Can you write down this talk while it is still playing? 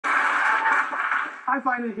I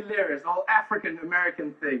find it hilarious, the whole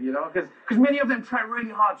African-American thing, you know, because many of them try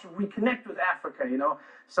really hard to reconnect with Africa, you know.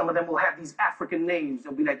 Some of them will have these African names.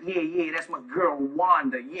 They'll be like, yeah, that's my girl,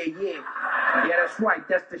 Rwanda. Yeah, that's right.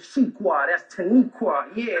 That's the Shikwa. That's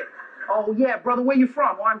Taniqua. Yeah. Oh, yeah, brother, where you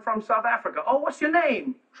from? Oh, I'm from South Africa. Oh, what's your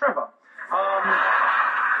name? Trevor.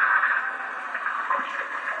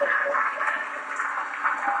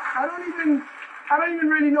 I don't even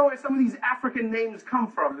really know where some of these African names come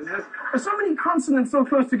from. There's so many consonants so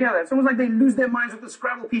close together. It's almost like they lose their minds with the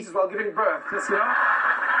Scrabble pieces while giving birth. Just, you know?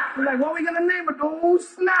 They're like, what are we going to name it? Oh,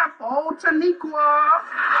 snap. Oh, Taniqua.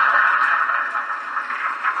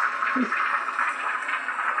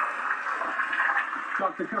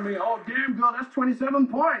 Doctor coming in. Oh, damn, girl, that's 27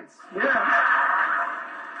 points. Yeah.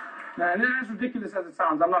 And as ridiculous as it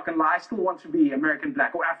sounds, I'm not going to lie, I still want to be American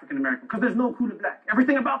black or African American because there's no cooler black.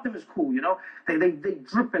 Everything about them is cool, you know? They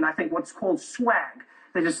drip in, I think, what's called swag.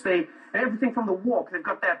 Everything from the walk, they've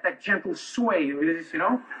got that gentle sway, you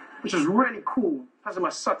know? Which is really cool. Plus, it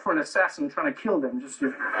must suck for an assassin trying to kill them.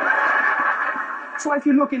 So if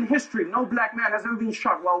you look in history, no black man has ever been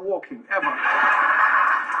shot while walking, ever.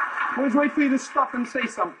 Always wait for you to stop and say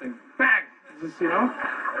something. Bang! You know?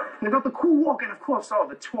 They got the cool walk and, of course,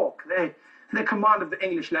 the talk. Their command of the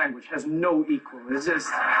English language has no equal. It's just,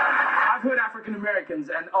 I've heard African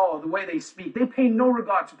Americans and, the way they speak, they pay no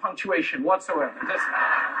regard to punctuation whatsoever.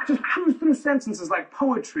 Just cruise through sentences like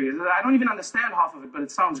poetry. I don't even understand half of it, but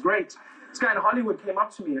it sounds great. This guy in Hollywood came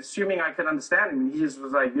up to me, assuming I could understand him, and he just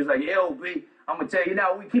was like, yo, B, I'm gonna tell you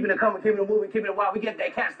now, we keeping it coming, keeping it moving, keeping it wild, we get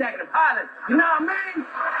that cat stacking the pilot. You know what I mean?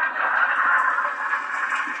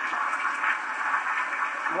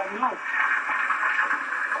 Well,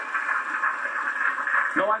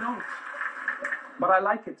 no, I don't. But I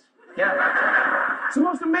like it. Yeah. It's the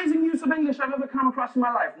most amazing use of English I've ever come across in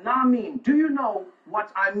my life. Nah, mean. Do you know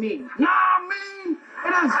what I mean? Nah, mean.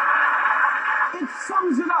 It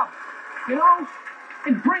sums it up. You know?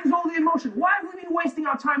 It brings all the emotion. Why have we been wasting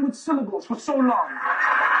our time with syllables for so long?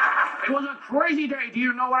 It was a crazy day. Do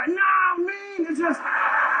you know what Nah, mean. It's a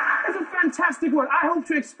fantastic word. I hope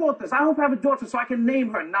to export this. I hope I have a daughter so I can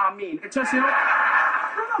name her Nah, mean. It's just, you know...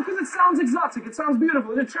 No, because it sounds exotic. It sounds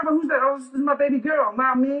beautiful. Trevor, who's that? Oh, this is my baby girl.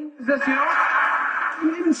 Nah, mean. Is this, you know?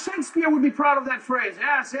 Even Shakespeare would be proud of that phrase.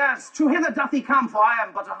 Yes. To hither doth he come, for I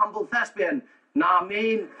am but a humble thespian. Nah,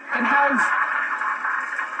 mean. It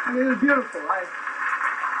is beautiful.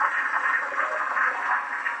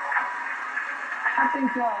 I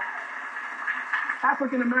think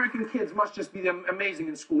African-American kids must just be amazing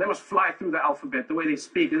in school. They must fly through the alphabet, the way they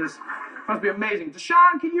speak. It must be amazing.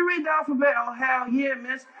 Deshaun, can you read the alphabet? Oh, hell yeah,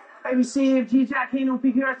 miss. A, B, C, F, G, Jack, Hino,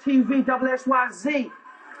 P, Q, R, T, U, V, double X, Y, Z.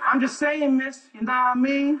 I'm just saying, miss. You know what I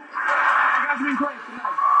mean? You guys have been great.